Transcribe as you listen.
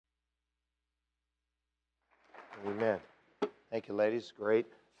Amen. Thank you, ladies. Great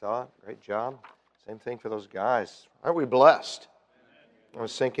thought. Great job. Same thing for those guys. Aren't we blessed? I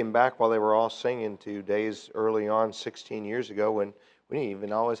was thinking back while they were all singing to days early on, 16 years ago, when we didn't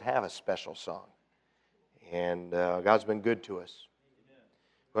even always have a special song. And God's been good to us.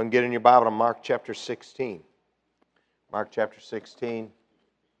 Go ahead and get in your Bible to Mark chapter 16. Mark chapter 16.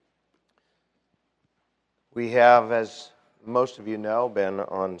 We have, as most of you know, been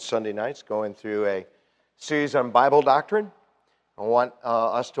on Sunday nights going through a series on Bible doctrine. I want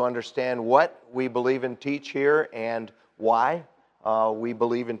us to understand what we believe and teach here and why we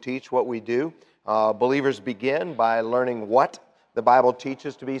believe and teach what we do. Believers begin by learning what the Bible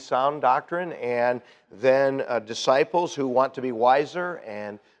teaches to be sound doctrine, and then disciples who want to be wiser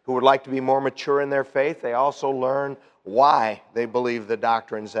and who would like to be more mature in their faith, they also learn why they believe the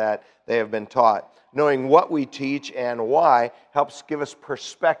doctrines that they have been taught. Knowing what we teach and why helps give us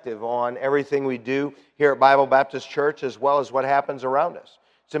perspective on everything we do here at Bible Baptist Church, as well as what happens around us.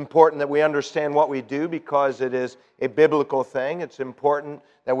 It's important that we understand what we do because it is a biblical thing. It's important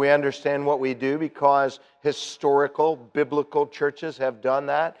that we understand what we do because historical, biblical churches have done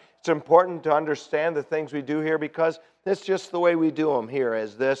that. It's important to understand the things we do here because it's just the way we do them here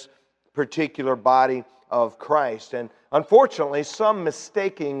as this particular body of Christ. And unfortunately, some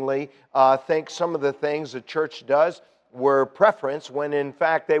mistakenly think some of the things the church does were preference when in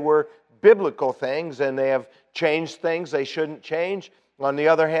fact they were biblical things, and they have changed things they shouldn't change. On the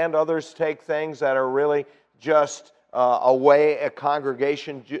other hand, others take things that are really just a way a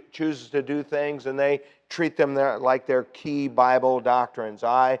congregation chooses to do things, and they treat them like they're key Bible doctrines.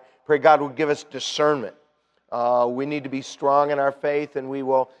 I pray God would give us discernment. We need to be strong in our faith, and we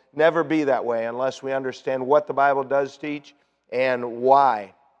will never be that way unless we understand what the Bible does teach and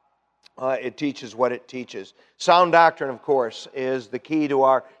why it teaches what it teaches. Sound doctrine, of course, is the key to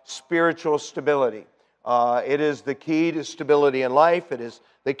our spiritual stability. It is the key to stability in life. It is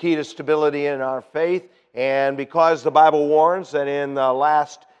the key to stability in our faith. And because the Bible warns that in the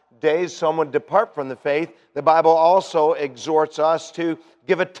last days some would depart from the faith, the Bible also exhorts us to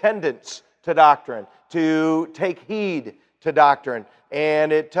give attendance to doctrine, to take heed to doctrine.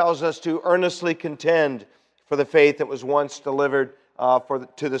 And it tells us to earnestly contend for the faith that was once delivered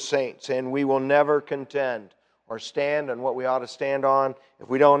to the saints. And we will never contend or stand on what we ought to stand on if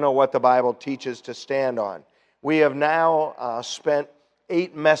we don't know what the Bible teaches to stand on. We have now spent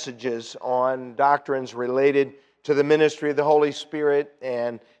 8 messages on doctrines related to the ministry of the Holy Spirit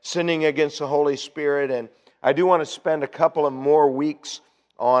and sinning against the Holy Spirit. And I do want to spend a couple of more weeks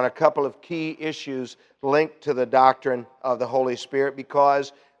on a couple of key issues linked to the doctrine of the Holy Spirit,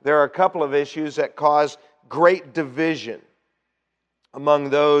 because there are a couple of issues that cause great division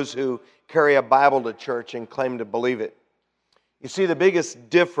among those who carry a Bible to church and claim to believe it. You see, the biggest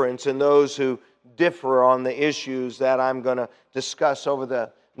difference in those who differ on the issues that I'm going to discuss over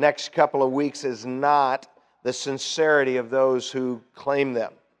the next couple of weeks is not the sincerity of those who claim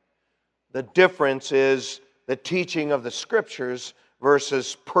them. The difference is the teaching of the Scriptures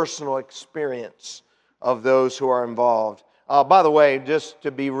versus personal experience of those who are involved. By the way, just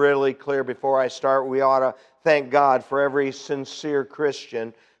to be really clear before I start, we ought to thank God for every sincere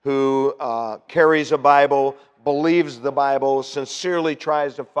Christian who carries a Bible, believes the Bible, sincerely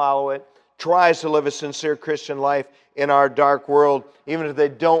tries to follow it, tries to live a sincere Christian life in our dark world, even if they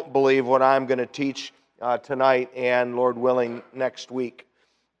don't believe what I'm going to teach tonight and, Lord willing, next week.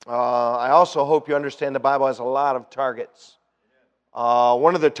 I also hope you understand the Bible has a lot of targets.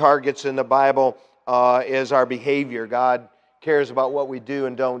 One of the targets in the Bible is our behavior. God cares about what we do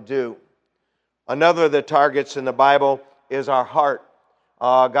and don't do. Another of the targets in the Bible is our heart.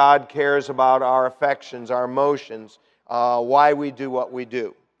 God cares about our affections, our emotions, why we do what we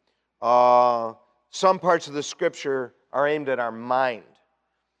do. Some parts of the Scripture are aimed at our mind.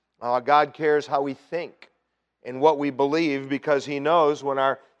 God cares how we think and what we believe, because He knows when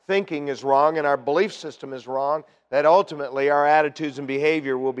our thinking is wrong and our belief system is wrong, that ultimately our attitudes and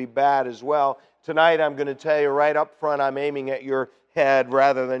behavior will be bad as well. Tonight I'm going to tell you right up front, I'm aiming at your head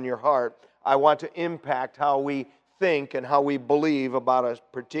rather than your heart. I want to impact how we think and how we believe about a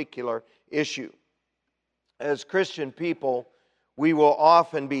particular issue. As Christian people, we will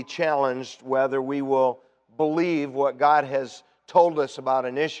often be challenged whether we will believe what God has told us about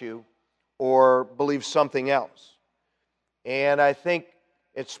an issue or believe something else. And I think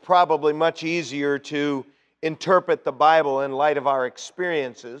it's probably much easier to interpret the Bible in light of our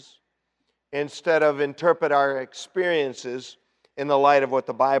experiences instead of interpret our experiences in the light of what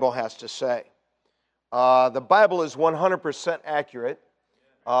the Bible has to say. The Bible is 100% accurate.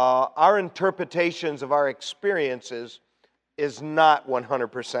 Our interpretations of our experiences is not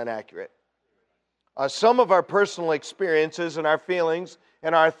 100% accurate. Some of our personal experiences and our feelings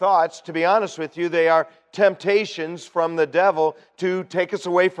and our thoughts, to be honest with you, they are temptations from the devil to take us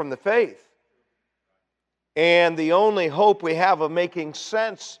away from the faith. And the only hope we have of making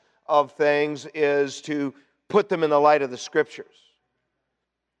sense of things is to put them in the light of the Scriptures.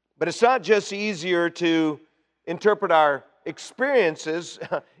 But it's not just easier to interpret our experiences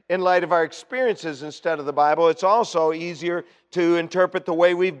in light of our experiences instead of the Bible. It's also easier to interpret the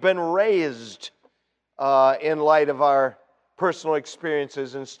way we've been raised in light of our personal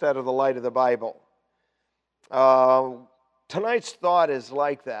experiences instead of the light of the Bible. Tonight's thought is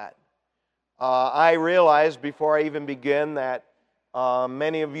like that. I realized before I even begin that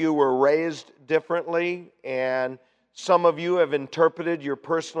many of you were raised differently, and some of you have interpreted your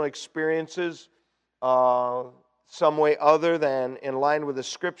personal experiences some way other than in line with the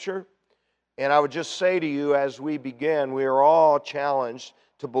Scripture. And I would just say to you as we begin, we are all challenged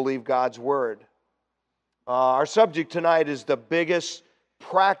to believe God's Word. Our subject tonight is the biggest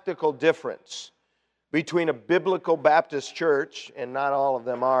practical difference between a biblical Baptist church, and not all of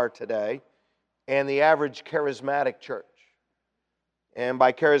them are today, and the average charismatic church. And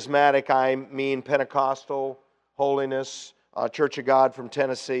by charismatic, I mean Pentecostal, Holiness, Church of God from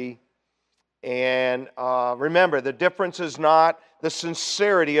Tennessee. And remember, the difference is not the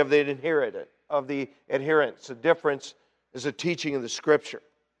sincerity of the adherents. The difference is the teaching of the Scripture.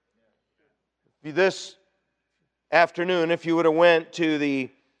 This afternoon, if you would have went to the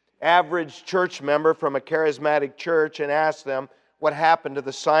average church member from a charismatic church and asked them what happened to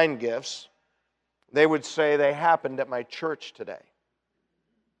the sign gifts, they would say they happened at my church today.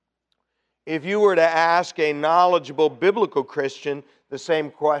 If you were to ask a knowledgeable biblical Christian the same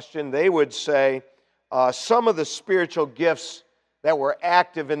question, they would say some of the spiritual gifts that were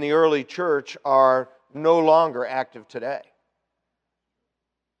active in the early church are no longer active today.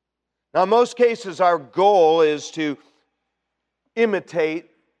 Now, in most cases, our goal is to imitate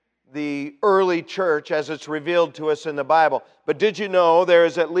the early church as it's revealed to us in the Bible. But did you know there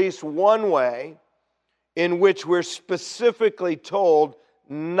is at least one way in which we're specifically told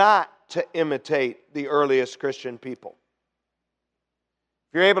not to imitate the earliest Christian people?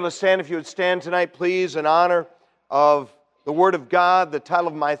 If you're able to stand, if you would stand tonight, please, in honor of the Word of God. The title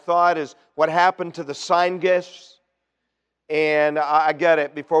of my thought is What Happened to the Sign Gifts? And I get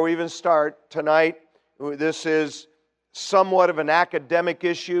it. Before we even start tonight, this is somewhat of an academic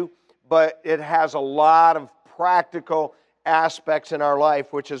issue, but it has a lot of practical aspects in our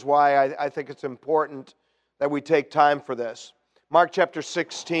life, which is why I think it's important that we take time for this. Mark chapter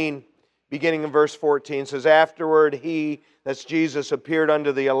 16, beginning in verse 14, says, Afterward he, that's Jesus, appeared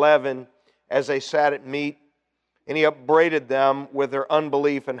unto the 11 as they sat at meat, and he upbraided them with their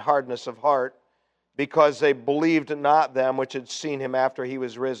unbelief and hardness of heart, because they believed not them which had seen him after he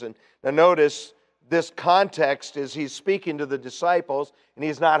was risen. Now notice, this context is he's speaking to the disciples, and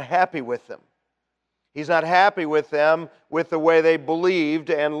he's not happy with them. He's not happy with them with the way they believed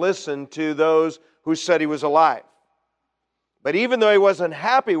and listened to those who said he was alive. But even though he wasn't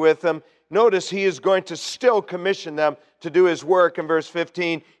happy with them, notice he is going to still commission them to do his work. In verse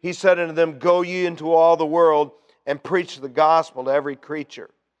 15, he said unto them, Go ye into all the world and preach the gospel to every creature.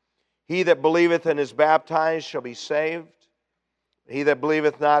 He that believeth and is baptized shall be saved. He that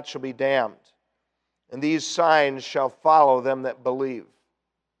believeth not shall be damned. And these signs shall follow them that believe.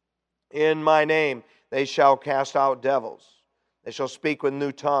 In my name they shall cast out devils. They shall speak with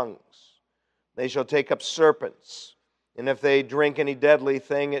new tongues. They shall take up serpents. And if they drink any deadly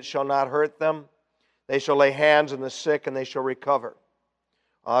thing, it shall not hurt them. They shall lay hands on the sick, and they shall recover.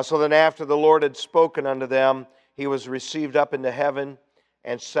 So then after the Lord had spoken unto them, he was received up into heaven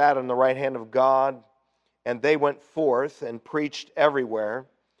and sat on the right hand of God. And they went forth and preached everywhere,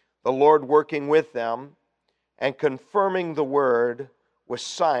 the Lord working with them and confirming the word with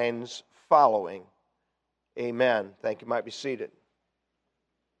signs following. Amen. Thank you. You might be seated.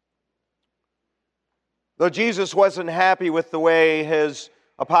 Though Jesus wasn't happy with the way his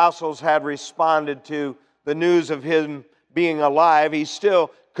apostles had responded to the news of him being alive, he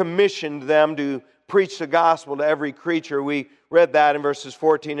still commissioned them to preach the gospel to every creature. We read that in verses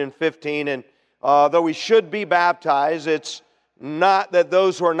 14 and 15. And though we should be baptized, it's not that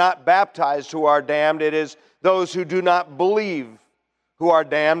those who are not baptized who are damned. It is those who do not believe who are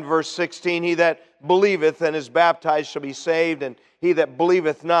damned. Verse 16, He that believeth and is baptized shall be saved, and he that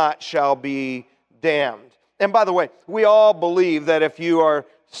believeth not shall be damned. And by the way, we all believe that if you are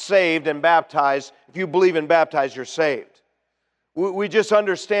saved and baptized, if you believe and baptized, you're saved. We just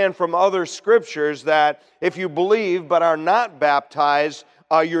understand from other scriptures that if you believe but are not baptized,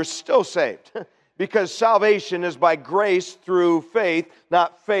 you're still saved. Because salvation is by grace through faith,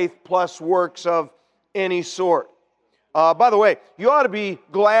 not faith plus works of any sort. By the way, you ought to be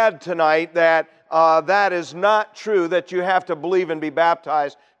glad tonight that that is not true, that you have to believe and be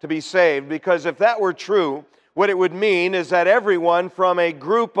baptized to be saved. Because if that were true, what it would mean is that everyone from a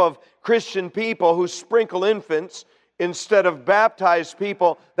group of Christian people who sprinkle infants instead of baptized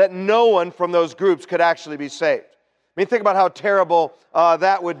people, that no one from those groups could actually be saved. I mean, think about how terrible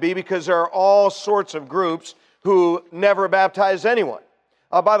that would be, because there are all sorts of groups who never baptize anyone.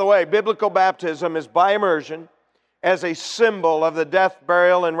 By the way, biblical baptism is by immersion as a symbol of the death,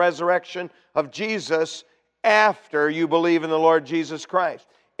 burial, and resurrection of Jesus after you believe in the Lord Jesus Christ.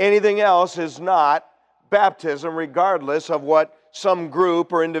 Anything else is not baptism, regardless of what some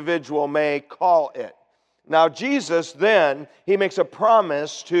group or individual may call it. Now, Jesus then, He makes a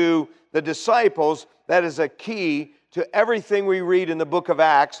promise to the disciples that is a key to everything we read in the book of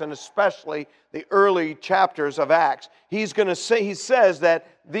Acts, and especially the early chapters of Acts. He says that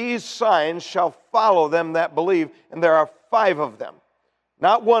these signs shall follow them that believe, and there are 5 of them.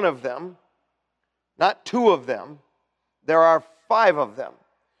 Not one of them, not 2 of them, there are 5 of them.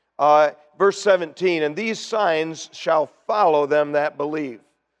 Verse 17, and these signs shall follow them that believe.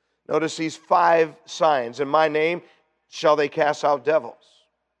 Notice these 5 signs. In my name shall they cast out devils.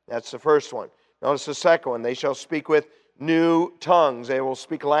 That's the first one. Notice the second one. They shall speak with new tongues. They will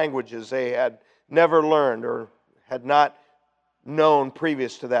speak languages they had never learned or had not known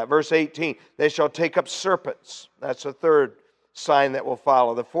previous to that. Verse 18, they shall take up serpents. That's the third sign that will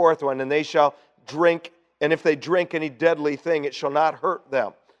follow. The fourth one, and they shall drink, and if they drink any deadly thing, it shall not hurt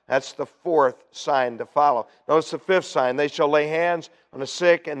them. That's the fourth sign to follow. Notice the fifth sign, they shall lay hands on the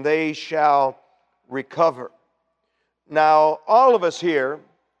sick, and they shall recover. Now, all of us here,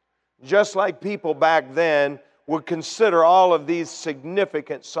 just like people back then, would consider all of these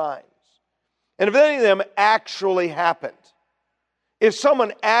significant signs. And if any of them actually happened, if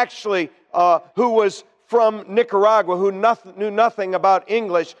someone actually, who was from Nicaragua, who knew nothing about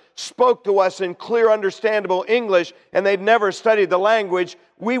English, spoke to us in clear, understandable English, and they'd never studied the language,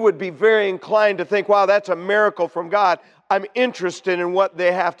 we would be very inclined to think, wow, that's a miracle from God. I'm interested in what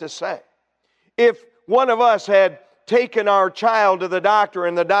they have to say. If one of us had taken our child to the doctor,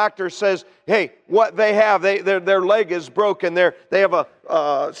 and the doctor says, hey, what they have, their leg is broken, they have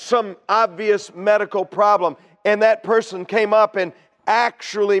some obvious medical problem, and that person came up and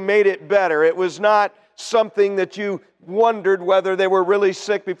actually made it better. It was not something that you wondered whether they were really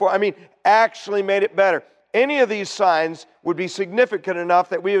sick before. I mean, actually made it better. Any of these signs would be significant enough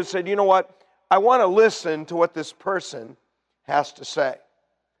that we would say, you know what, I want to listen to what this person has to say.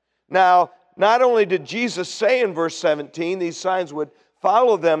 Now, not only did Jesus say in verse 17, these signs would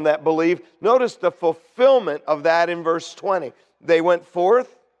follow them that believe, notice the fulfillment of that in verse 20. They went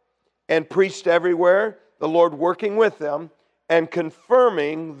forth and preached everywhere, the Lord working with them and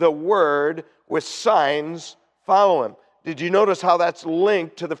confirming the word with signs following. Did you notice how that's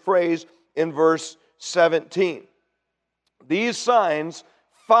linked to the phrase in verse 17? These signs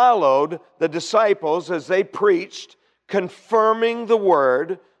followed the disciples as they preached, confirming the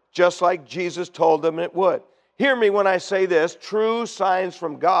word, just like Jesus told them it would. Hear me when I say this. True signs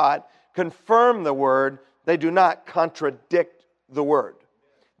from God confirm the word. They do not contradict the word.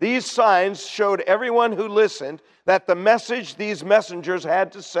 These signs showed everyone who listened that the message these messengers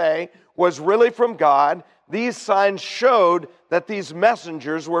had to say was really from God. These signs showed that these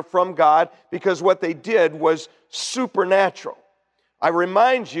messengers were from God because what they did was supernatural. I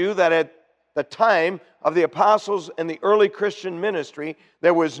remind you that at the time of the apostles and the early Christian ministry,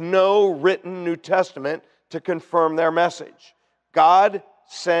 there was no written New Testament to confirm their message. God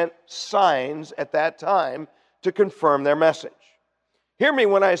sent signs at that time to confirm their message. Hear me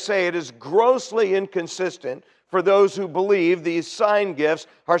when I say it is grossly inconsistent for those who believe these sign gifts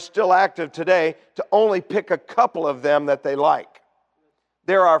are still active today to only pick a couple of them that they like.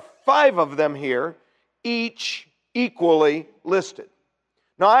 There are 5 of them here, each equally listed.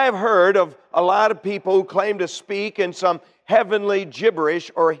 Now, I have heard of a lot of people who claim to speak in some heavenly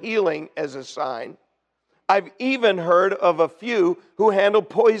gibberish or healing as a sign. I've even heard of a few who handle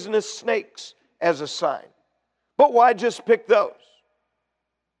poisonous snakes as a sign. But why just pick those?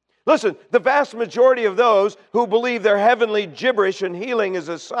 Listen, the vast majority of those who believe their heavenly gibberish and healing is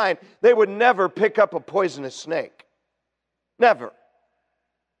a sign, they would never pick up a poisonous snake. Never.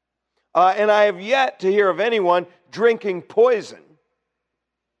 And I have yet to hear of anyone drinking poison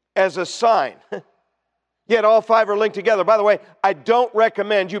as a sign. Yet all 5 are linked together. By the way, I don't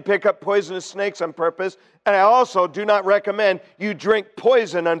recommend you pick up poisonous snakes on purpose, and I also do not recommend you drink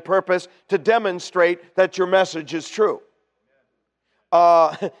poison on purpose to demonstrate that your message is true.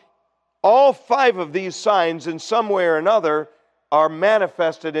 All 5 of these signs in some way or another are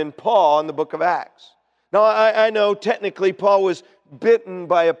manifested in Paul in the book of Acts. Now, I know technically Paul was bitten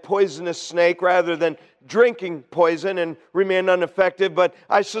by a poisonous snake rather than drinking poison and remained unaffected, but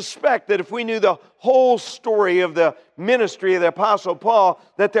I suspect that if we knew the whole story of the ministry of the Apostle Paul,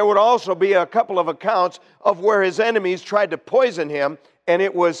 that there would also be a couple of accounts of where his enemies tried to poison him, and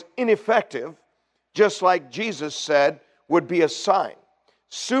it was ineffective, just like Jesus said would be a sign.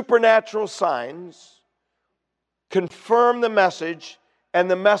 Supernatural signs confirm the message and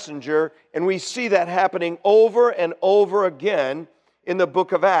the messenger, and we see that happening over and over again in the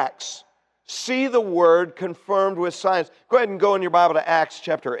book of Acts. See the word confirmed with signs. Go ahead and go in your Bible to Acts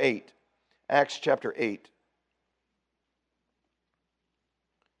chapter 8. Acts chapter 8.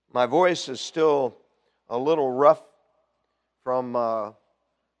 My voice is still a little rough from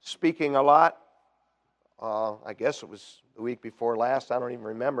speaking a lot. I guess it was the week before last. I don't even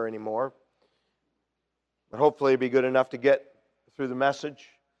remember anymore. But hopefully it'll be good enough to get through the message.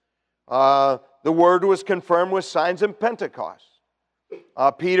 The word was confirmed with signs in Pentecost.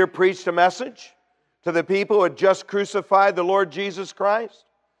 Peter preached a message to the people who had just crucified the Lord Jesus Christ.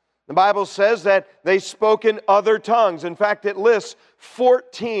 The Bible says that they spoke in other tongues. In fact, it lists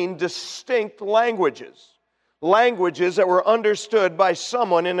 14 distinct languages. Languages that were understood by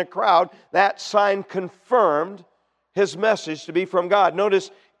someone in a crowd. That sign confirmed his message to be from God.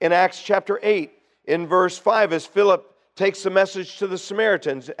 Notice in Acts chapter 8, in verse 5, as Philip takes the message to the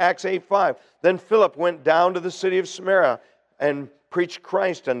Samaritans, Acts 8:5. Then Philip went down to the city of Samaria and preached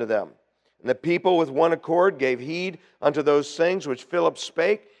Christ unto them. And the people with one accord gave heed unto those things which Philip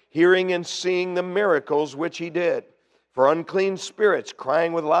spake, hearing and seeing the miracles which he did. For unclean spirits,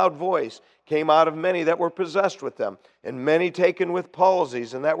 crying with loud voice, came out of many that were possessed with them. And many taken with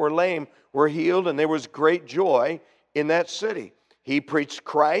palsies and that were lame were healed, and there was great joy in that city. He preached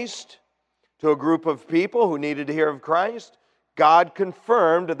Christ to a group of people who needed to hear of Christ. God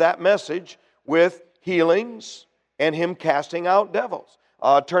confirmed that message with healings and him casting out devils.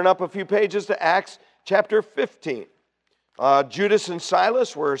 Turn up a few pages to Acts chapter 15. Judas and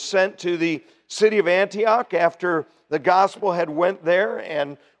Silas were sent to the city of Antioch after the gospel had went there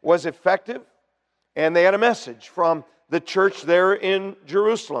and was effective. And they had a message from the church there in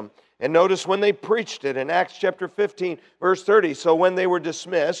Jerusalem. And notice when they preached it in Acts chapter 15, verse 30. So when they were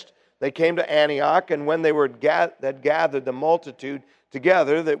dismissed, they came to Antioch, and when they were gathered the multitude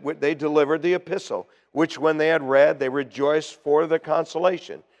together, they delivered the epistle, which when they had read, they rejoiced for the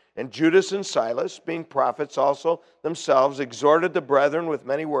consolation. And Judas and Silas, being prophets also themselves, exhorted the brethren with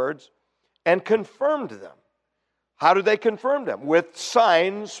many words, and confirmed them. How did they confirm them? With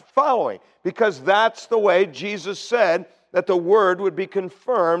signs following. Because that's the way Jesus said that the word would be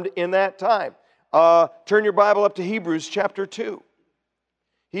confirmed in that time. Turn your Bible up to Hebrews chapter 2.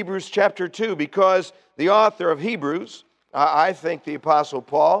 Hebrews chapter 2, because the author of Hebrews, I think the Apostle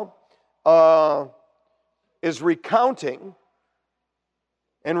Paul, is recounting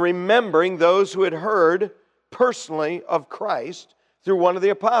and remembering those who had heard personally of Christ through one of the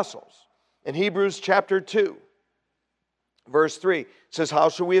apostles. In Hebrews chapter 2, verse 3, it says, How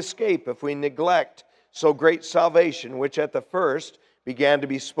shall we escape if we neglect so great salvation, which at the first began to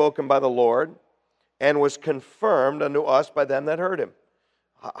be spoken by the Lord, and was confirmed unto us by them that heard him?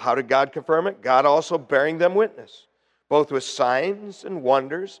 How did God confirm it? God also bearing them witness, both with signs and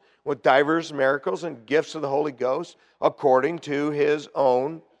wonders, with divers miracles and gifts of the Holy Ghost, according to his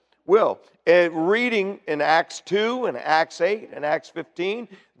own will. Reading in Acts 2 and Acts 8 and Acts 15,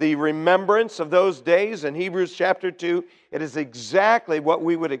 the remembrance of those days in Hebrews chapter 2, it is exactly what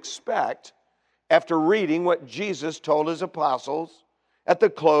we would expect after reading what Jesus told his apostles at the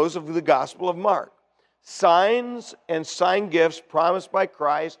close of the Gospel of Mark. Signs and sign gifts promised by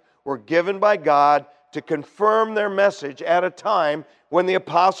Christ were given by God to confirm their message at a time when the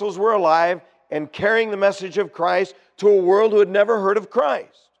apostles were alive and carrying the message of Christ to a world who had never heard of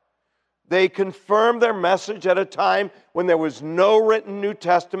Christ. They confirmed their message at a time when there was no written New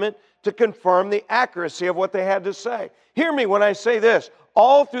Testament to confirm the accuracy of what they had to say. Hear me when I say this.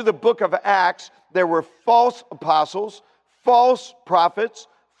 All through the book of Acts, there were false apostles, false prophets,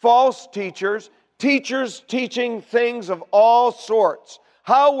 false teachers, teachers teaching things of all sorts.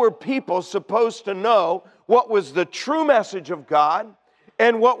 How were people supposed to know what was the true message of God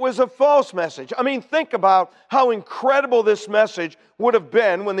and what was a false message? I mean, think about how incredible this message would have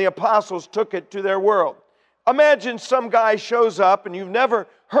been when the apostles took it to their world. Imagine some guy shows up and you've never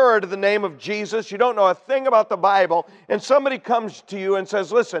heard of the name of Jesus, you don't know a thing about the Bible, and somebody comes to you and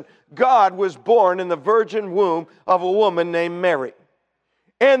says, listen, God was born in the virgin womb of a woman named Mary.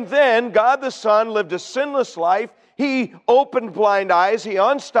 And then God the Son lived a sinless life. He opened blind eyes. He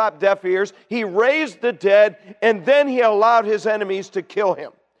unstopped deaf ears. He raised the dead. And then he allowed his enemies to kill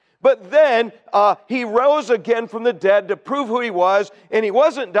him. But then he rose again from the dead to prove who he was, and he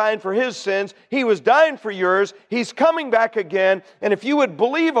wasn't dying for his sins. He was dying for yours. He's coming back again, and if you would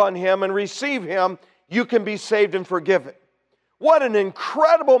believe on him and receive him, you can be saved and forgiven. What an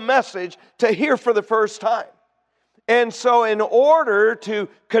incredible message to hear for the first time. And so in order to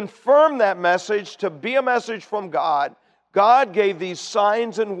confirm that message, to be a message from God, God gave these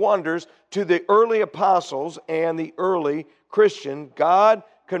signs and wonders to the early apostles and the early Christian. God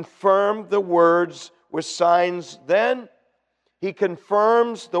confirmed the words with signs then. He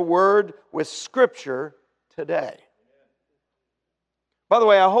confirms the word with Scripture today. By the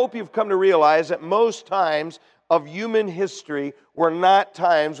way, I hope you've come to realize that most times of human history were not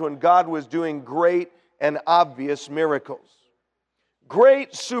times when God was doing great and obvious miracles.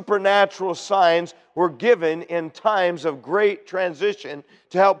 Great supernatural signs were given in times of great transition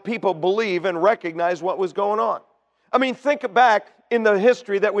to help people believe and recognize what was going on. I mean, think back in the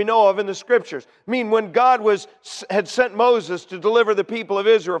history that we know of in the Scriptures. I mean, when God had sent Moses to deliver the people of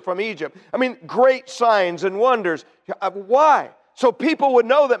Israel from Egypt. I mean, great signs and wonders. Why? So people would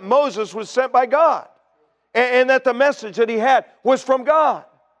know that Moses was sent by God and that the message that he had was from God.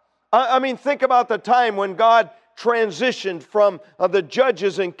 I mean, think about the time when God transitioned from the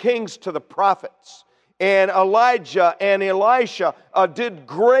judges and kings to the prophets. And Elijah and Elisha did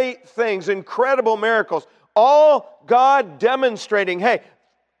great things, incredible miracles. All God demonstrating, hey,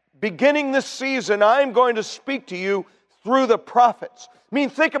 beginning this season, I'm going to speak to you through the prophets. I mean,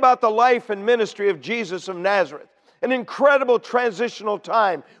 think about the life and ministry of Jesus of Nazareth. An incredible transitional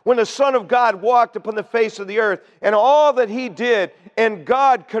time when the Son of God walked upon the face of the earth and all that he did, and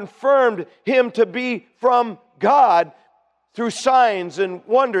God confirmed him to be from God through signs and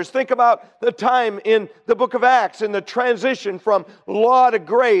wonders. Think about the time in the book of Acts and the transition from law to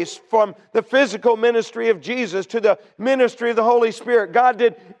grace, from the physical ministry of Jesus to the ministry of the Holy Spirit. God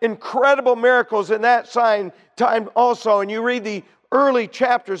did incredible miracles in that time also. And you read the early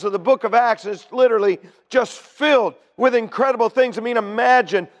chapters of the book of Acts, and it's literally just filled with incredible things. I mean,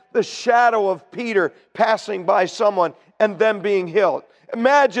 imagine the shadow of Peter passing by someone and them being healed.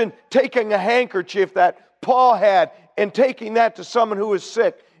 Imagine taking a handkerchief that Paul had and taking that to someone who was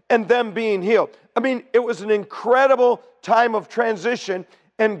sick and them being healed. I mean, it was an incredible time of transition,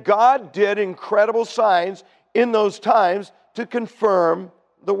 and God did incredible signs in those times to confirm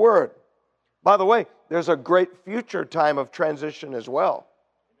the Word. By the way, there's a great future time of transition as well.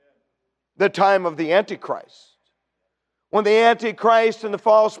 The time of the Antichrist. When the Antichrist and the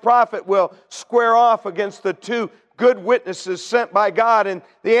false prophet will square off against the two good witnesses sent by God, and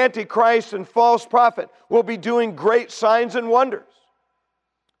the Antichrist and false prophet will be doing great signs and wonders.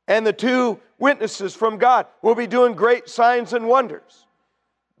 And the two witnesses from God will be doing great signs and wonders.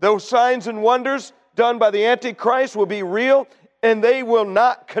 Those signs and wonders done by the Antichrist will be real, and they will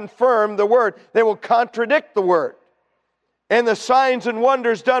not confirm the Word. They will contradict the Word. And the signs and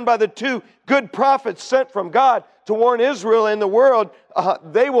wonders done by the two good prophets sent from God to warn Israel and the world,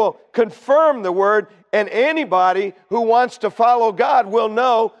 they will confirm the Word, and anybody who wants to follow God will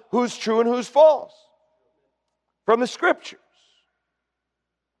know who's true and who's false from the Scriptures.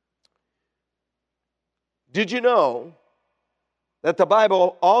 Did you know that the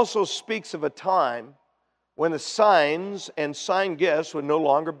Bible also speaks of a time when the signs and sign gifts would no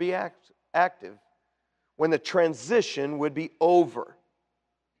longer be active, when the transition would be over?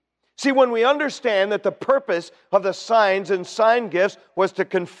 See, when we understand that the purpose of the signs and sign gifts was to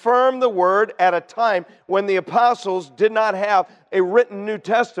confirm the Word at a time when the apostles did not have a written New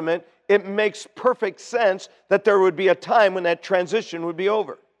Testament, it makes perfect sense that there would be a time when that transition would be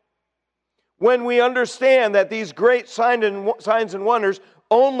over. When we understand that these great signs and wonders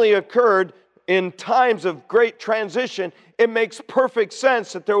only occurred in times of great transition, it makes perfect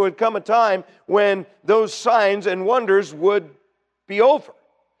sense that there would come a time when those signs and wonders would be over.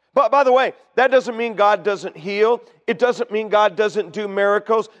 But by the way, that doesn't mean God doesn't heal. It doesn't mean God doesn't do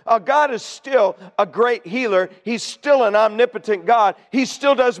miracles. God is still a great healer. He's still an omnipotent God. He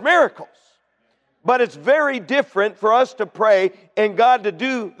still does miracles. But it's very different for us to pray and God to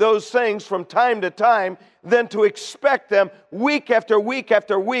do those things from time to time than to expect them week after week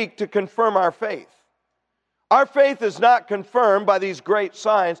after week to confirm our faith. Our faith is not confirmed by these great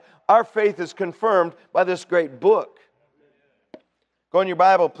signs. Our faith is confirmed by this great book. Go in your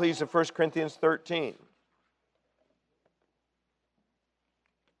Bible, please, to 1 Corinthians 13.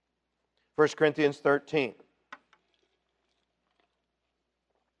 1 Corinthians 13.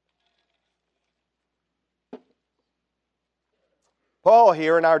 Paul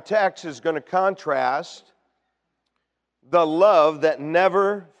here in our text is going to contrast the love that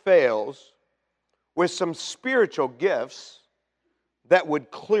never fails with some spiritual gifts that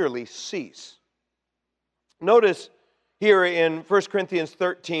would clearly cease. Notice here in 1 Corinthians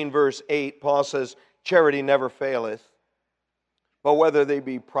 13, verse 8, Paul says, charity never faileth, but whether they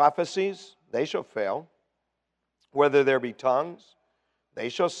be prophecies, they shall fail. Whether there be tongues, they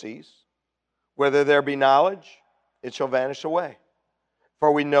shall cease. Whether there be knowledge, it shall vanish away.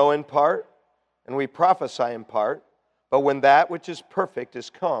 For we know in part, and we prophesy in part, but when that which is perfect is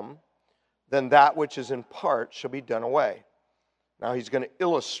come, then that which is in part shall be done away. Now he's going to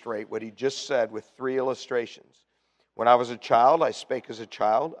illustrate what he just said with 3 illustrations. When I was a child, I spake as a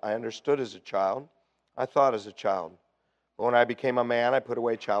child, I understood as a child, I thought as a child. But when I became a man, I put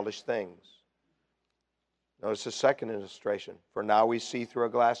away childish things. Notice the second illustration. For now we see through a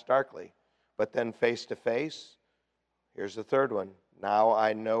glass darkly, but then face to face. Here's the third one. Now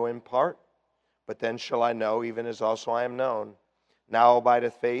I know in part, but then shall I know even as also I am known. Now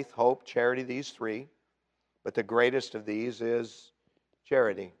abideth faith, hope, charity, these 3. But the greatest of these is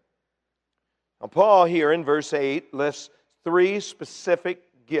charity. Now Paul here in verse 8 lists 3 specific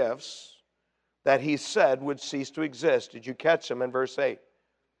gifts that he said would cease to exist. Did you catch them in verse 8?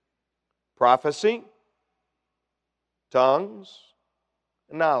 Prophecy, tongues,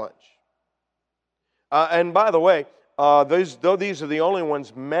 and knowledge. And by the way, though these are the only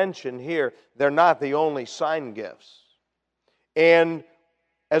ones mentioned here, they're not the only sign gifts. And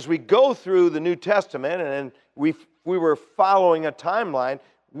as we go through the New Testament, and we were following a timeline,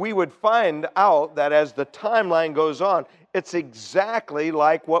 we would find out that as the timeline goes on, it's exactly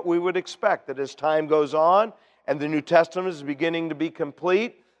like what we would expect, that as time goes on and the New Testament is beginning to be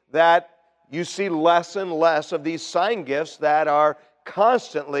complete, that you see less and less of these sign gifts that are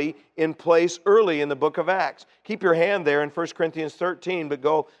constantly in place early in the book of Acts. Keep your hand there in 1 Corinthians 13, but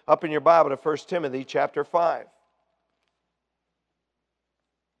go up in your Bible to 1 Timothy chapter 5. Of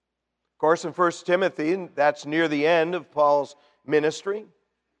course, in 1 Timothy, that's near the end of Paul's ministry.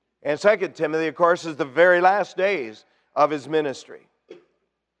 And 2 Timothy, of course, is the very last days of his ministry.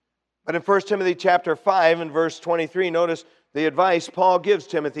 But in 1 Timothy chapter 5 and verse 23, notice the advice Paul gives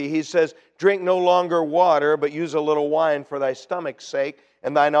Timothy. He says, drink no longer water, but use a little wine for thy stomach's sake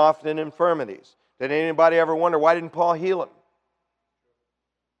and thine often infirmities. Did anybody ever wonder, why didn't Paul heal him?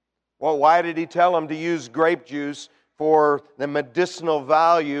 Well, why did he tell him to use grape juice for the medicinal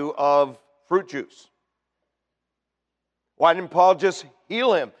value of fruit juice? Why didn't Paul just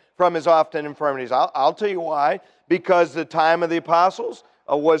heal him from his often infirmities? I'll tell you why. Because the time of the apostles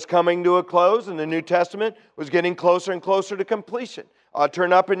was coming to a close, and the New Testament was getting closer and closer to completion.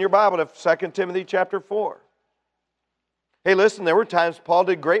 Turn up in your Bible to 2 Timothy chapter 4. Hey, listen, there were times Paul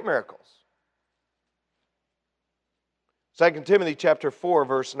did great miracles. 2 Timothy chapter 4,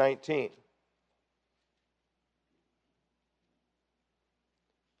 verse 19.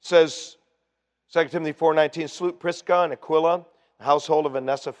 Says, 2 Timothy 4:19, salute Prisca and Aquila, the household of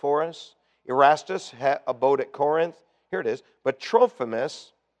Onesiphorus. Erastus abode at Corinth. Here it is. But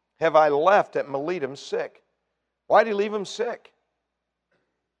Trophimus have I left at Miletum sick. Why did he leave him sick?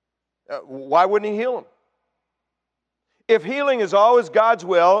 Why wouldn't he heal him? If healing is always God's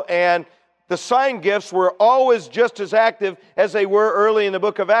will and the sign gifts were always just as active as they were early in the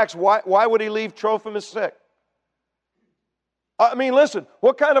book of Acts, why would he leave Trophimus sick? I mean, listen,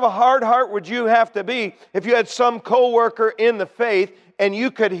 what kind of a hard heart would you have to be if you had some co-worker in the faith and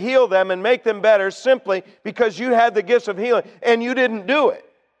you could heal them and make them better simply because you had the gifts of healing and you didn't do it?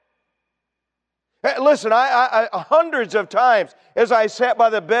 Listen, I hundreds of times as I sat by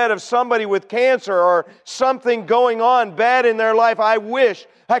the bed of somebody with cancer or something going on bad in their life, I wish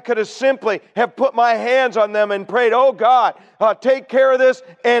I could have simply have put my hands on them and prayed, oh God, take care of this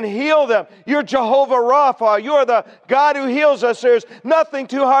and heal them. You're Jehovah Rapha. You're the God who heals us. There's nothing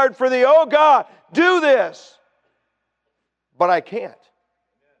too hard for thee. Oh God, do this. But I can't.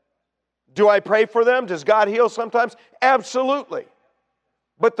 Do I pray for them? Does God heal sometimes? Absolutely.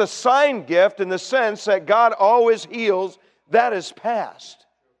 But the sign gift, in the sense that God always heals, that is past.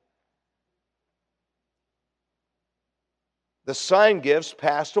 The sign gifts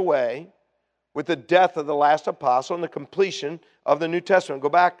passed away with the death of the last apostle and the completion of the New Testament. Go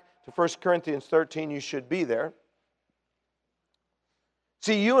back to 1 Corinthians 13. You should be there.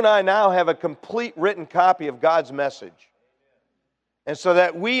 See, you and I now have a complete written copy of God's message. And so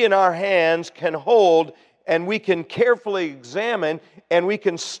that we in our hands can hold and we can carefully examine and we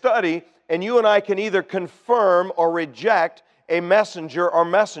can study, and you and I can either confirm or reject a messenger or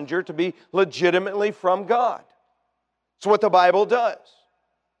messenger to be legitimately from God. It's what the Bible does.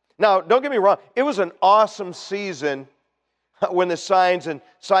 Now, don't get me wrong. It was an awesome season when the signs and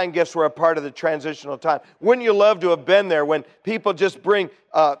sign gifts were a part of the transitional time. Wouldn't you love to have been there when people just bring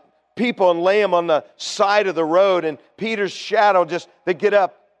people and lay them on the side of the road, and Peter's shadow they get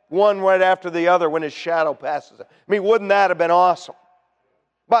up one right after the other when his shadow passes. I mean, wouldn't that have been awesome?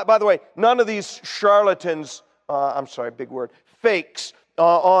 By the way, none of these charlatans, big word, fakes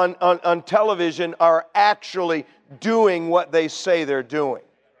on television are actually doing what they say they're doing.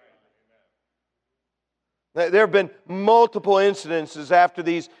 There have been multiple incidences after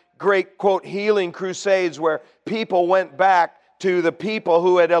these great, quote, healing crusades where people went back to the people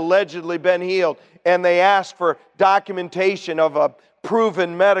who had allegedly been healed and they asked for documentation of a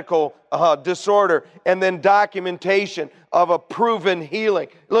proven medical disorder and then documentation of a proven healing.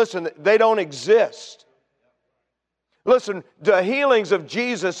 Listen, they don't exist. Listen, the healings of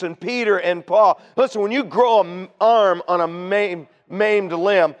Jesus and Peter and Paul. Listen, when you grow an arm on a maimed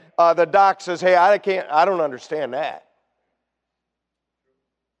limb, the doc says, hey, I don't understand that.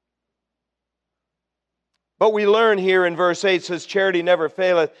 But we learn here in verse 8, it says, charity never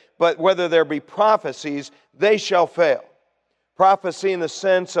faileth, but whether there be prophecies, they shall fail. Prophecy in the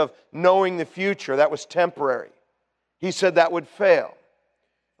sense of knowing the future, that was temporary. He said that would fail.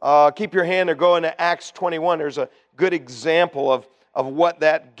 Keep your hand there, go into Acts 21. There's a good example of what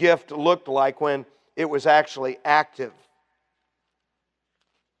that gift looked like when it was actually active.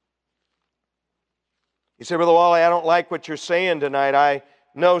 You say, Brother Wally, I don't like what you're saying tonight. I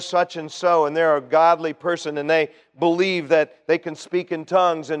know such and so, and they're a godly person, and they believe that they can speak in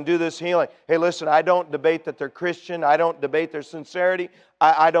tongues and do this healing. Hey, listen, I don't debate that they're Christian. I don't debate their sincerity.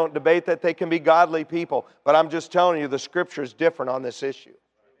 I don't debate that they can be godly people. But I'm just telling you, the Scripture is different on this issue.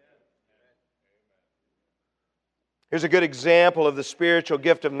 Here's a good example of the spiritual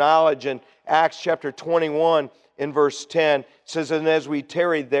gift of knowledge in Acts chapter 21 in verse 10. It says, and as we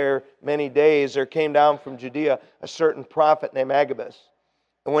tarried there many days, there came down from Judea a certain prophet named Agabus.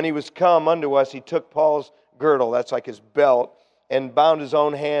 And when he was come unto us, he took Paul's girdle, that's like his belt, and bound his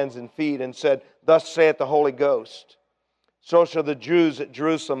own hands and feet, and said, thus saith the Holy Ghost, so shall the Jews at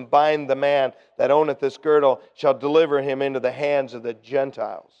Jerusalem bind the man that owneth this girdle, shall deliver him into the hands of the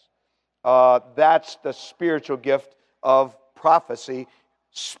Gentiles. That's the spiritual gift of prophecy,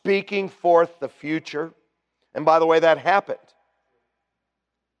 speaking forth the future. And by the way, that happened.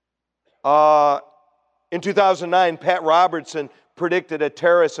 In 2009, Pat Robertson predicted a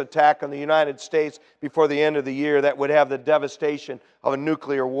terrorist attack on the United States before the end of the year that would have the devastation of a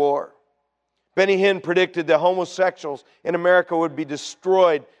nuclear war. Benny Hinn predicted that homosexuals in America would be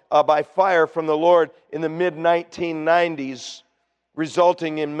destroyed by fire from the Lord in the mid-1990s,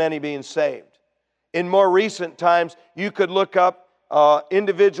 resulting in many being saved. In more recent times, you could look up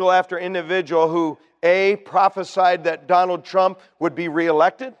individual after individual who A, prophesied that Donald Trump would be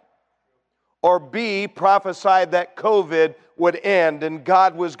reelected, or B, prophesied that COVID would end and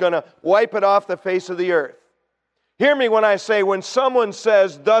God was going to wipe it off the face of the earth. Hear me when I say, when someone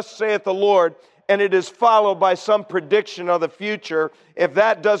says, thus saith the Lord, and it is followed by some prediction of the future, if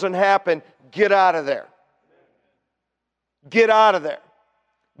that doesn't happen, get out of there. Get out of there.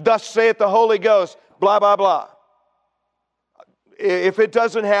 Thus saith the Holy Ghost, blah, blah, blah. If it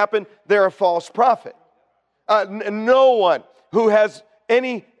doesn't happen, they're a false prophet. No one who has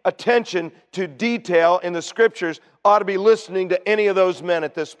any attention to detail in the Scriptures ought to be listening to any of those men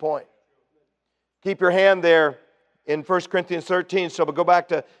at this point. Keep your hand there in 1 Corinthians 13. So we'll go back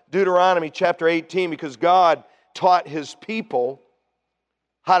to Deuteronomy chapter 18, because God taught His people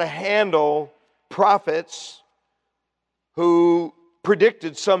how to handle prophets who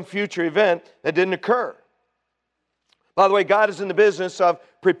predicted some future event that didn't occur. By the way, God is in the business of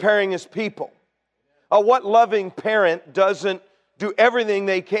preparing His people. What loving parent doesn't do everything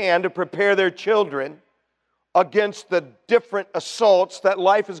they can to prepare their children against the different assaults that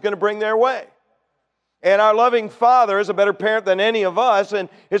life is going to bring their way? And our loving Father is a better parent than any of us, and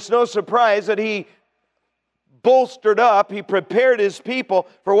it's no surprise that He bolstered up, He prepared His people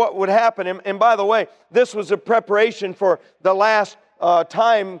for what would happen. And by the way, this was a preparation for the last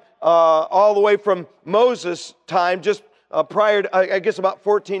time, all the way from Moses' time, just prior to, I guess, about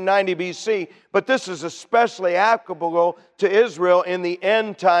 1490 BC. But this is especially applicable to Israel in the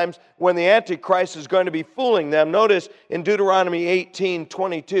end times when the Antichrist is going to be fooling them. Notice in Deuteronomy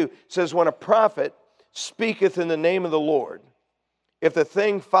 18:22, it says, when a prophet speaketh in the name of the Lord, if the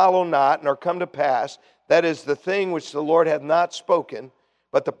thing follow not, nor come to pass, that is the thing which the Lord hath not spoken,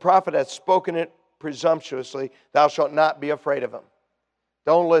 but the prophet hath spoken it presumptuously, thou shalt not be afraid of him.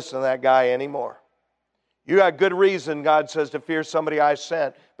 Don't listen to that guy anymore. You got good reason, God says, to fear somebody I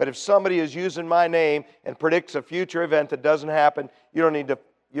sent. But if somebody is using my name and predicts a future event that doesn't happen, you don't need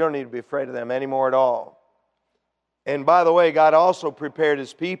to be afraid of them anymore at all. And by the way, God also prepared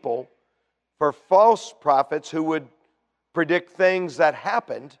His people for false prophets who would predict things that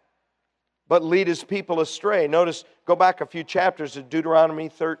happened but lead his people astray. Notice, go back a few chapters to Deuteronomy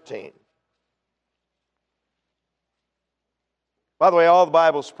 13. By the way, all the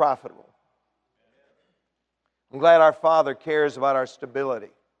Bible is profitable. I'm glad our Father cares about our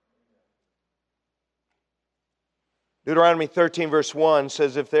stability. Deuteronomy 13 verse 1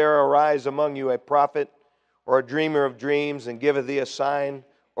 says, If there arise among you a prophet or a dreamer of dreams, and giveth thee a sign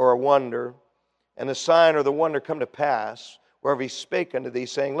or a wonder, and the sign or the wonder come to pass, wherever he spake unto thee,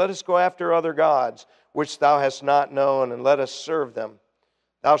 saying, Let us go after other gods, which thou hast not known, and let us serve them.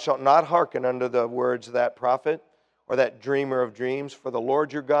 Thou shalt not hearken unto the words of that prophet, or that dreamer of dreams, for the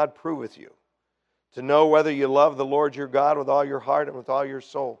Lord your God proveth you, to know whether you love the Lord your God with all your heart and with all your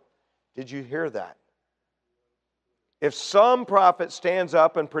soul. Did you hear that? If some prophet stands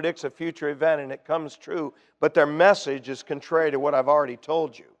up and predicts a future event and it comes true, but their message is contrary to what I've already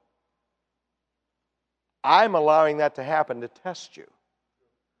told you, I'm allowing that to happen to test you,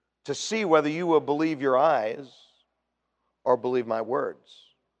 to see whether you will believe your eyes or believe my words.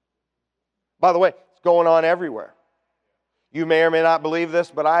 By the way, it's going on everywhere. You may or may not believe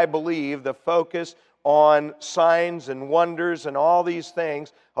this, but I believe the focus on signs and wonders and all these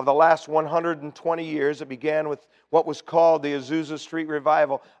things of the last 120 years. It began with what was called the Azusa Street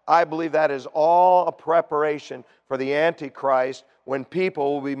Revival. I believe that is all a preparation for the Antichrist, when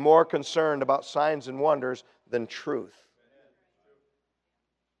people will be more concerned about signs and wonders than truth.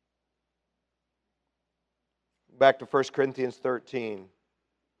 Back to 1 Corinthians 13.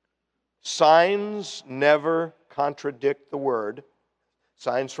 Signs never contradict the Word.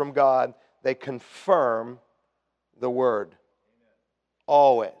 Signs from God, they confirm the Word.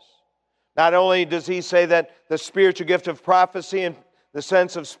 Always. Not only does he say that the spiritual gift of prophecy in the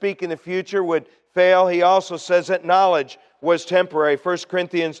sense of speaking the future would fail, he also says that knowledge was temporary. 1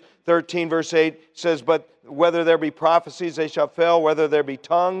 Corinthians 13 verse 8 says, But whether there be prophecies, they shall fail. Whether there be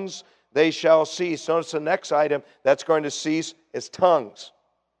tongues, they shall cease. Notice the next item that's going to cease is tongues.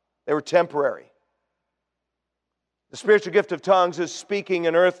 They were temporary. The spiritual gift of tongues is speaking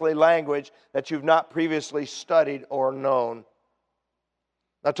an earthly language that you've not previously studied or known.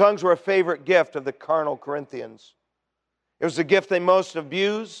 Now, tongues were a favorite gift of the carnal Corinthians. It was the gift they most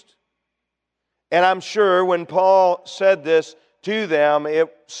abused. And I'm sure when Paul said this to them,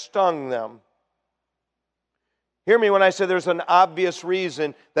 it stung them. Hear me when I say there's an obvious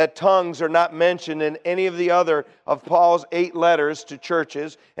reason that tongues are not mentioned in any of the other of Paul's 8 letters to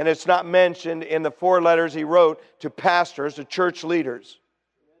churches, and it's not mentioned in the 4 letters he wrote to pastors, to church leaders.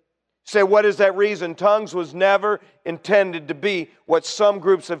 You say, what is that reason? Tongues was never intended to be what some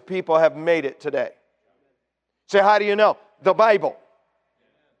groups of people have made it today. Say, how do you know? The Bible.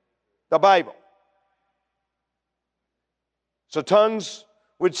 The Bible. So tongues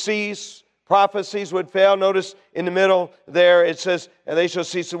would cease, prophecies would fail. Notice in the middle there it says, and they shall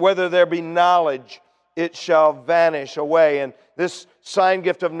cease. Whether there be knowledge, it shall vanish away. And this sign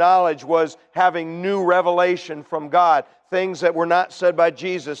gift of knowledge was having new revelation from God. Things that were not said by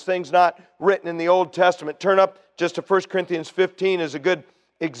Jesus, things not written in the Old Testament. Turn up just to 1 Corinthians 15 is a good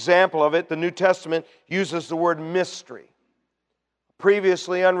example of it. The New Testament uses the word mystery.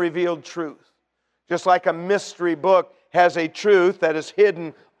 Previously unrevealed truth. Just like a mystery book has a truth that is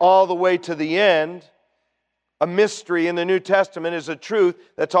hidden all the way to the end, a mystery in the New Testament is a truth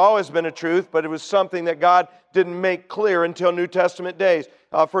that's always been a truth, but it was something that God didn't make clear until New Testament days.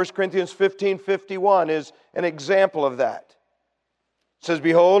 1 Corinthians 15:51 is an example of that. It says,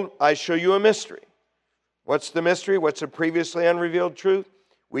 Behold, I show you a mystery. What's the mystery? What's the previously unrevealed truth?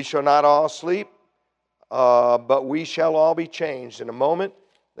 We shall not all sleep, but we shall all be changed in a moment,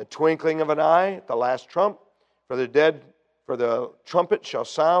 the twinkling of an eye, at the last trump. For the trumpet shall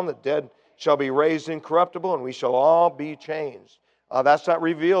sound, the dead shall be raised incorruptible, and we shall all be changed. That's not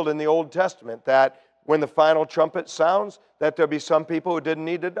revealed in the Old Testament, that when the final trumpet sounds, that there'll be some people who didn't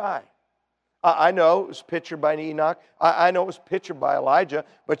need to die. I know it was pictured by Enoch. I know it was pictured by Elijah,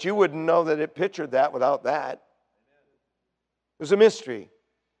 but you wouldn't know that it pictured that without that. It was a mystery.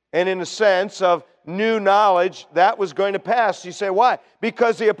 And in the sense of new knowledge, that was going to pass. You say, why?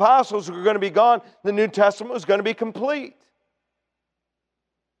 Because the apostles were going to be gone. The New Testament was going to be complete.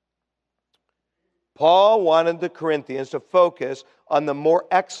 Paul wanted the Corinthians to focus on the more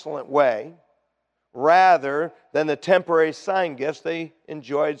excellent way rather than the temporary sign gifts they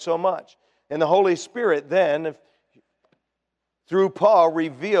enjoyed so much. And the Holy Spirit then, through Paul,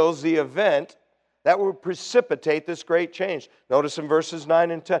 reveals the event that will precipitate this great change. Notice in verses 9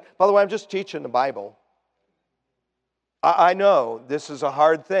 and 10. By the way, I'm just teaching the Bible. I know this is a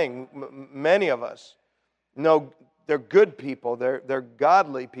hard thing. Many of us know they're good people. They're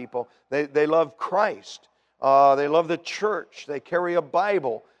godly people. They love Christ. They love the church. They carry a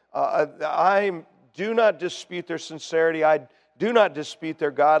Bible. I do not dispute their sincerity. I do not dispute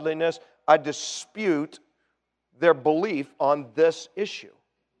their godliness. I dispute their belief on this issue.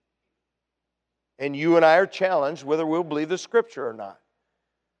 And you and I are challenged whether we'll believe the Scripture or not.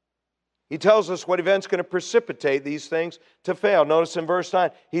 He tells us what event's going to precipitate these things to fail. Notice in verse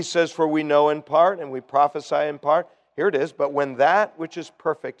 9, he says, "For we know in part and we prophesy in part." Here it is, "But when that which is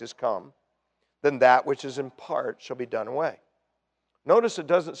perfect is come, then that which is in part shall be done away." Notice it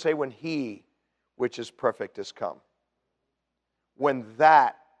doesn't say when he which is perfect is come. When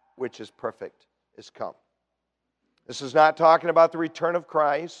that which is perfect is come. This is not talking about the return of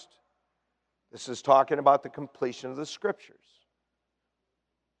Christ. This is talking about the completion of the Scriptures.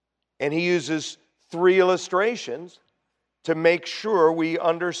 And he uses 3 illustrations to make sure we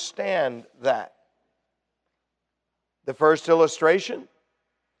understand that. The first illustration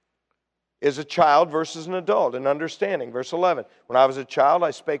is a child versus an adult, an understanding. Verse 11, "When I was a child,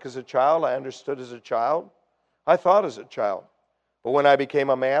 I spake as a child, I understood as a child, I thought as a child. But when I became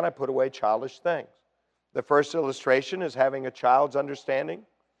a man, I put away childish things." The first illustration is having a child's understanding,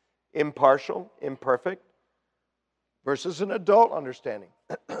 impartial, imperfect, versus an adult understanding.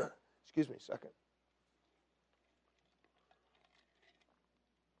 Excuse me a second.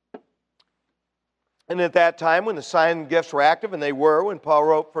 And at that time, when the sign gifts were active, and they were when Paul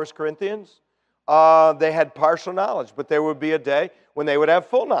wrote 1 Corinthians, they had partial knowledge. But there would be a day when they would have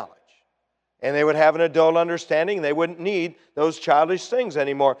full knowledge. And they would have an adult understanding, and they wouldn't need those childish things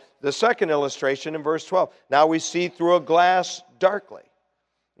anymore. The second illustration in verse 12, "Now we see through a glass darkly."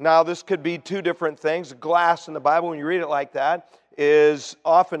 Now this could be 2 different things. Glass in the Bible, when you read it like that, is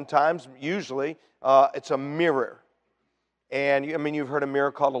oftentimes, usually, it's a mirror. And you've heard a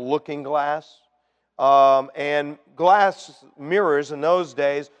mirror called a looking glass. And glass mirrors in those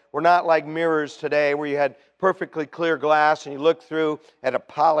days were not like mirrors today where you had perfectly clear glass and you looked through at a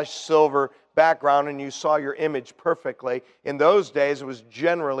polished silver background and you saw your image perfectly. In those days, it was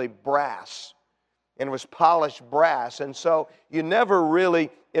generally brass. And it was polished brass. And so you never really,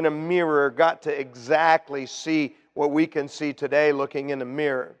 in a mirror, got to exactly see what we can see today looking in a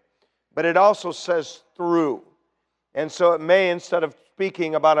mirror. But it also says through. And so it may, instead of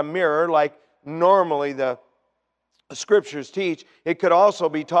speaking about a mirror like normally the Scriptures teach, it could also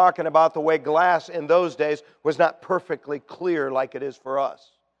be talking about the way glass in those days was not perfectly clear like it is for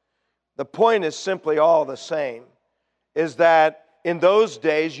us. The point is simply all the same, is that in those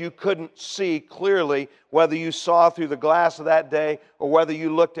days you couldn't see clearly whether you saw through the glass of that day or whether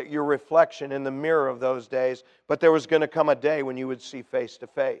you looked at your reflection in the mirror of those days, but there was going to come a day when you would see face to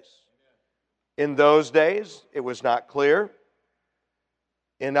face. In those days, it was not clear.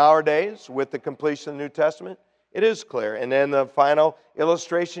 In our days, with the completion of the New Testament, it is clear. And then the final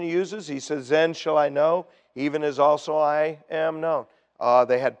illustration he uses, he says, "Then shall I know, even as also I am known."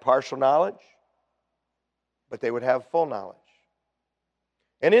 They had partial knowledge, but they would have full knowledge.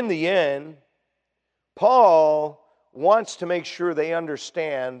 And in the end, Paul wants to make sure they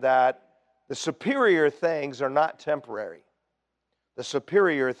understand that the superior things are not temporary. The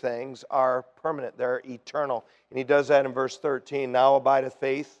superior things are permanent. They're eternal. And he does that in verse 13. "Now abideth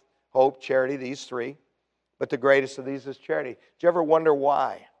faith, hope, charity," these 3. "But the greatest of these is charity." Do you ever wonder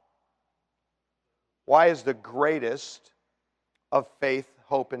why? Why is the greatest of faith,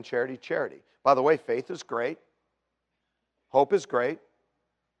 hope, and charity charity? By the way, faith is great. Hope is great.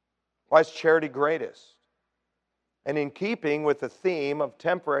 Why is charity greatest? And in keeping with the theme of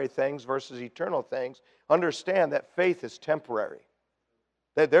temporary things versus eternal things, understand that faith is temporary.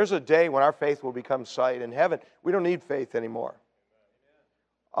 That there's a day when our faith will become sight. In heaven, we don't need faith anymore.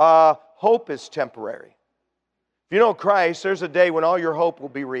 Hope is temporary. If you know Christ, there's a day when all your hope will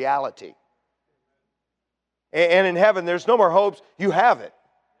be reality. And in heaven, there's no more hopes. You have it.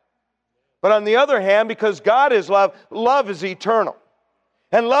 But on the other hand, because God is love, love is eternal.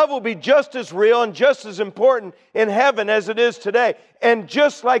 And love will be just as real and just as important in heaven as it is today. And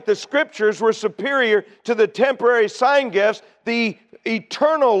just like the Scriptures were superior to the temporary sign gifts, the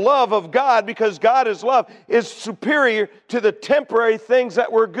eternal love of God, because God is love, is superior to the temporary things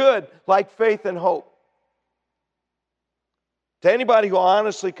that were good, like faith and hope. To anybody who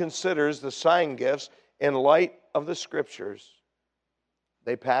honestly considers the sign gifts in light of the Scriptures,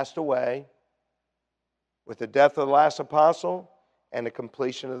 they passed away with the death of the last apostle and the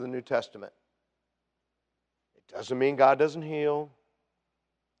completion of the New Testament. It doesn't mean God doesn't heal.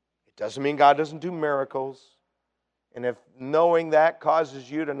 It doesn't mean God doesn't do miracles. And if knowing that causes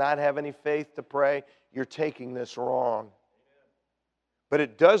you to not have any faith to pray, you're taking this wrong. But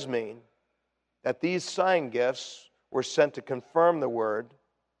it does mean that these sign gifts were sent to confirm the Word.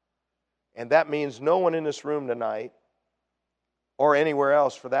 And that means no one in this room tonight or anywhere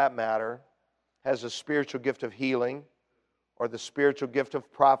else for that matter, has a spiritual gift of healing, or the spiritual gift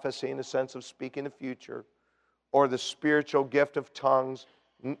of prophecy in the sense of speaking the future, or the spiritual gift of tongues,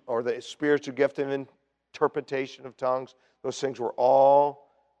 or the spiritual gift of interpretation of tongues, those things were all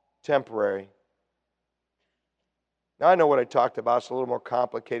temporary. Now, I know what I talked about is a little more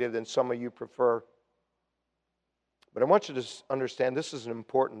complicated than some of you prefer. But I want you to understand this is an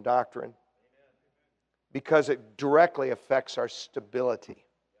important doctrine because it directly affects our stability.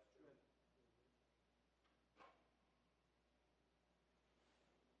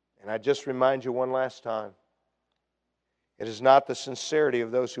 And I just remind you one last time, it is not the sincerity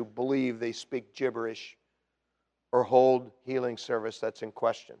of those who believe they speak gibberish or hold healing service that's in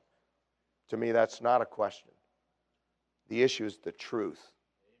question. To me, that's not a question. The issue is the truth.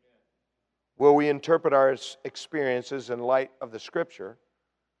 Will we interpret our experiences in light of the Scripture,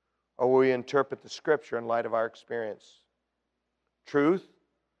 or will we interpret the Scripture in light of our experience? Truth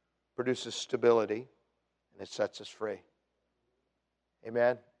produces stability, and it sets us free.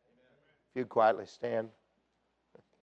 Amen? If you'd quietly stand.